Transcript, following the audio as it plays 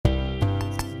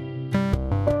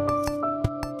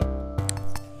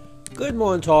Good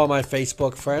morning to all my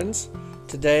Facebook friends.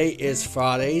 Today is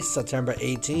Friday, September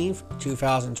 18th,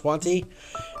 2020,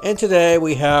 and today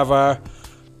we have our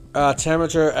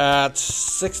temperature at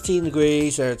 16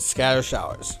 degrees and it's scattered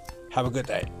showers. Have a good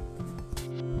day.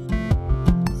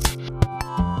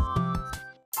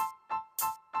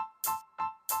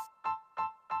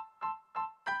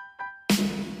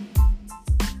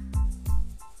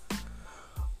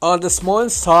 On this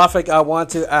morning's topic, I want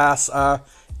to ask,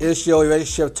 is your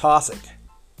relationship toxic?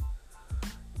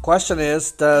 Question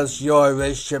is, does your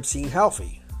relationship seem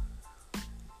healthy?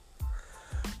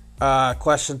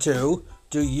 Question 2,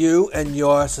 do you and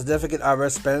your significant other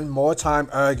spend more time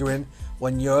arguing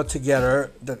when you're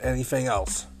together than anything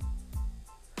else?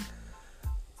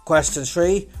 Question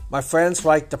 3, my friends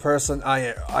like the person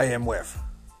I am with.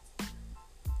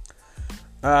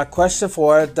 Question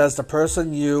 4, does the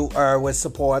person you are with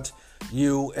support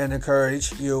you and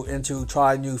encourage you into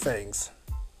try new things?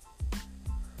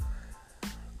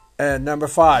 And number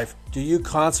 5, do you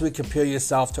constantly compare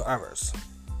yourself to others?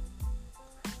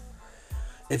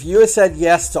 If you have said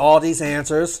yes to all these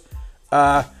answers,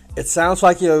 it sounds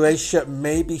like your relationship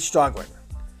may be struggling.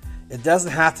 It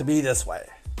doesn't have to be this way.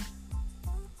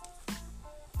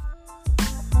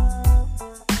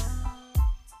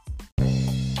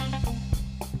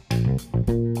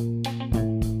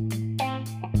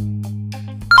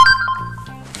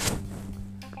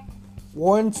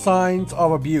 Warning signs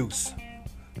of abuse.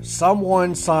 Some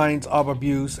warning signs of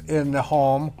abuse in the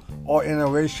home or in a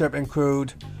relationship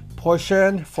include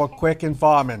pushing for quick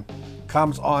involvement,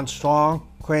 comes on strong,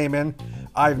 claiming,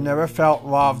 I've never felt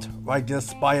loved like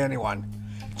this by anyone.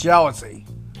 Jealousy.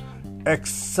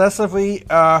 Excessively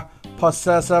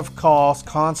possessive calls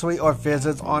constantly or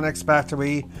visits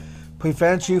unexpectedly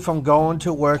prevent you from going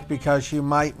to work because you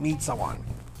might meet someone.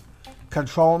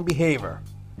 Controlling behavior.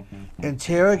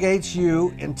 Interrogates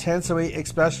you intensely,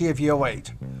 especially if you're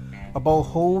late, about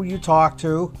who you talked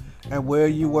to and where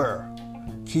you were.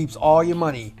 Keeps all your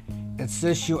money.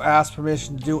 Insists you ask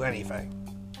permission to do anything.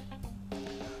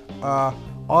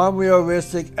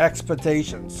 Unrealistic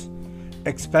expectations.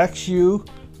 Expects you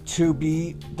to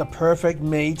be the perfect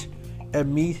mate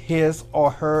and meet his or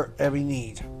her every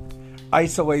need.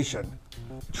 Isolation.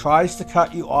 Tries to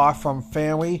cut you off from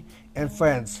family and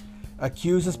friends.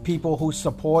 Accuses people who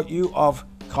support you of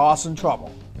causing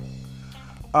trouble.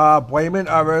 Blaming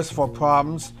others for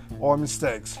problems or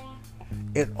mistakes.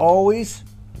 It always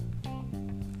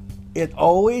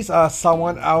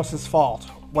someone else's fault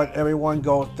when everyone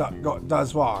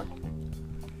does wrong.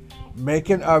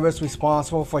 Making others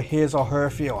responsible for his or her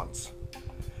feelings.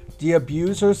 The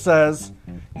abuser says,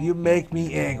 you make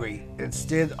me angry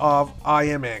instead of I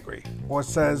am angry. Or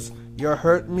says, you're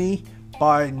hurting me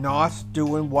by not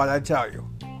doing what I tell you.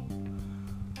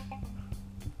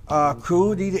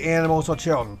 Cruelty to animals or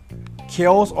children.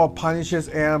 Kills or punishes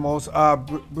animals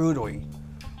brutally.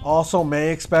 Also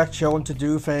may expect children to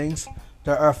do things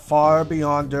that are far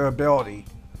beyond their ability.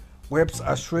 Whips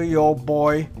a 3-year-old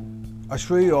boy,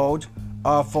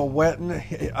 for wetting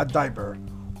a diaper,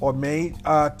 or may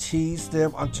tease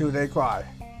them until they cry.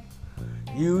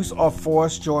 Use of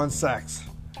force during sex.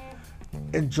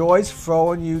 Enjoys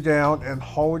throwing you down and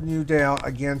holding you down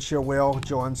against your will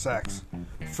during sex.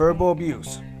 Verbal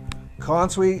abuse.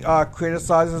 Constantly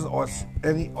criticizes or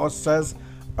says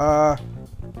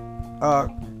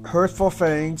hurtful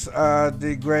things,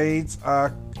 degrades,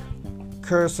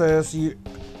 curses,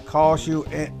 calls you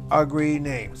ugly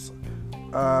names.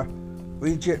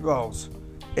 Rigid roles.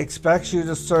 Expects you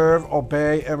to serve,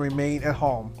 obey, and remain at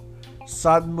home.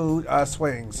 Sudden mood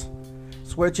swings.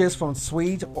 Switches from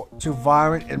sweet to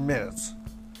violent in minutes.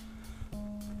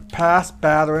 Past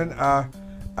battering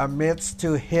admits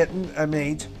to hitting a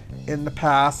mate in the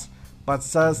past, but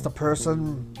says the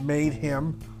person made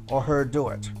him or her do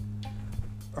it.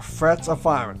 Threats of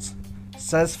violence.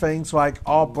 Says things like,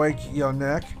 I'll break your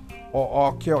neck or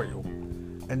I'll kill you,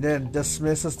 and then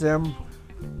dismisses them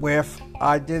with,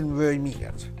 I didn't really mean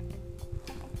it.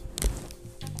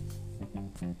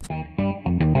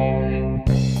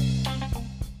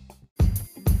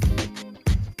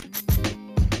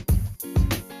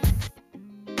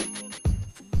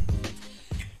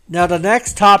 Now the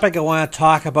next topic I want to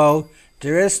talk about,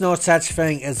 there is no such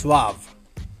thing as love.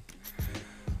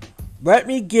 Let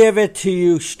me give it to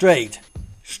you straight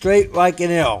like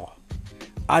an arrow.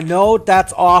 I know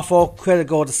that's awful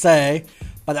critical to say,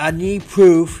 but I need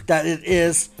proof that it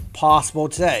is possible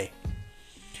today.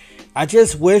 I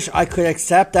just wish I could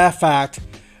accept that fact.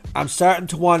 I'm starting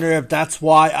to wonder if that's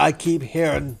why I keep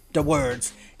hearing the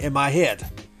words in my head.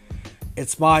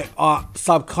 It's my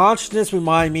subconsciousness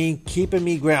reminding me, keeping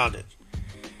me grounded.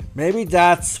 Maybe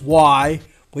that's why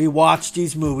we watch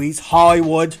these movies.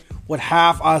 Hollywood would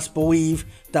have us believe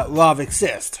that love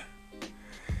exists.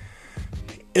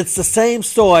 It's the same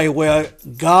story where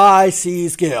guy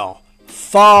sees girl,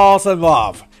 falls in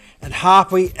love, and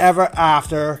happily ever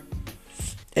after.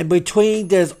 In between,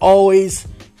 there's always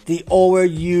the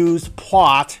overused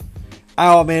plot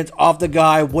element of the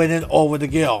guy winning over the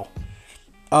girl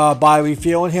by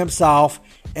revealing himself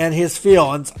and his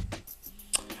feelings.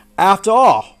 After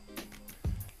all,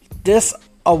 this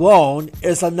alone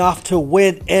is enough to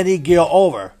win any girl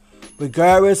over,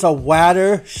 regardless of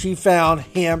whether she found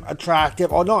him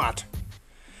attractive or not.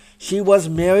 She was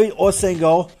married or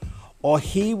single, or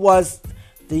he was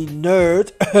the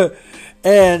nerd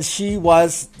and she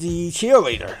was the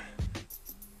cheerleader.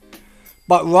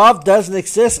 But love doesn't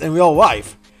exist in real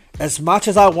life, as much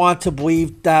as I want to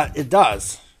believe that it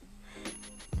does.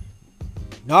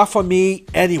 Not for me,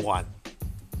 anyone.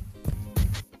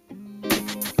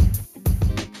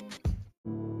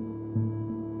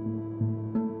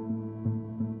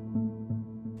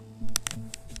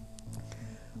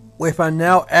 With my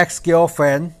now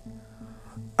ex-girlfriend,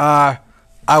 I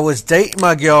was dating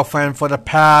my girlfriend for the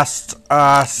past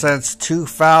since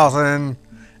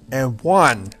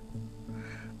 2001,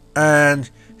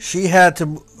 and she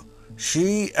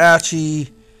actually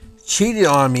cheated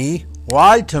on me,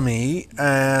 lied to me,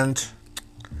 and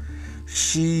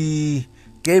she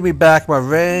gave me back my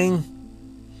ring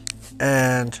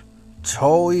and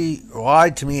totally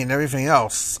lied to me and everything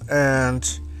else,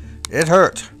 and it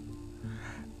hurt.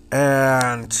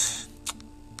 And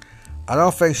I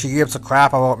don't think she gives a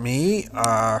crap about me.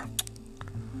 And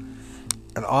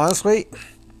honestly,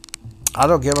 I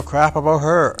don't give a crap about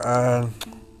her.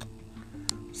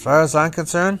 As far as I'm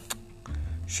concerned,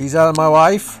 she's out of my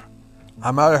life.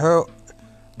 I'm out of her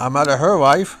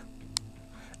life.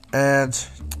 And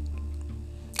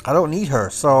I don't need her.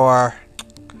 So,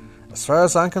 as far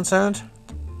as I'm concerned,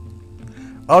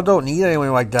 I don't need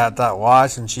anyone like that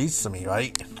lies and cheats to me,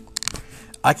 right?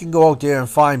 I can go out there and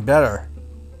find better,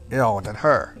 than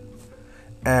her.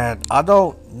 And I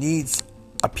don't need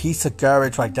a piece of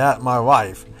garbage like that in my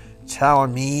life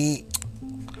telling me,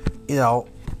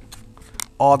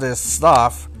 all this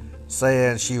stuff,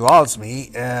 saying she loves me,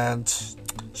 and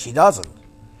she doesn't.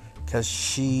 Because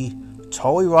she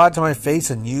totally lied to my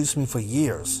face and used me for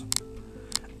years.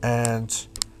 And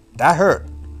that hurt.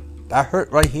 That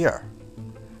hurt right here.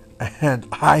 And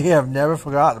I have never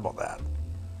forgotten about that.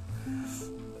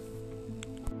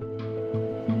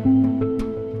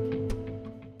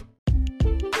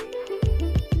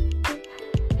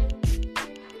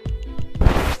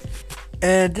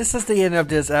 And this is the end of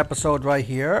this episode right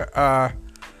here.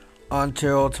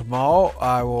 Until tomorrow,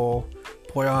 I will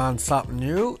put on something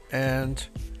new, and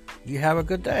you have a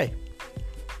good day.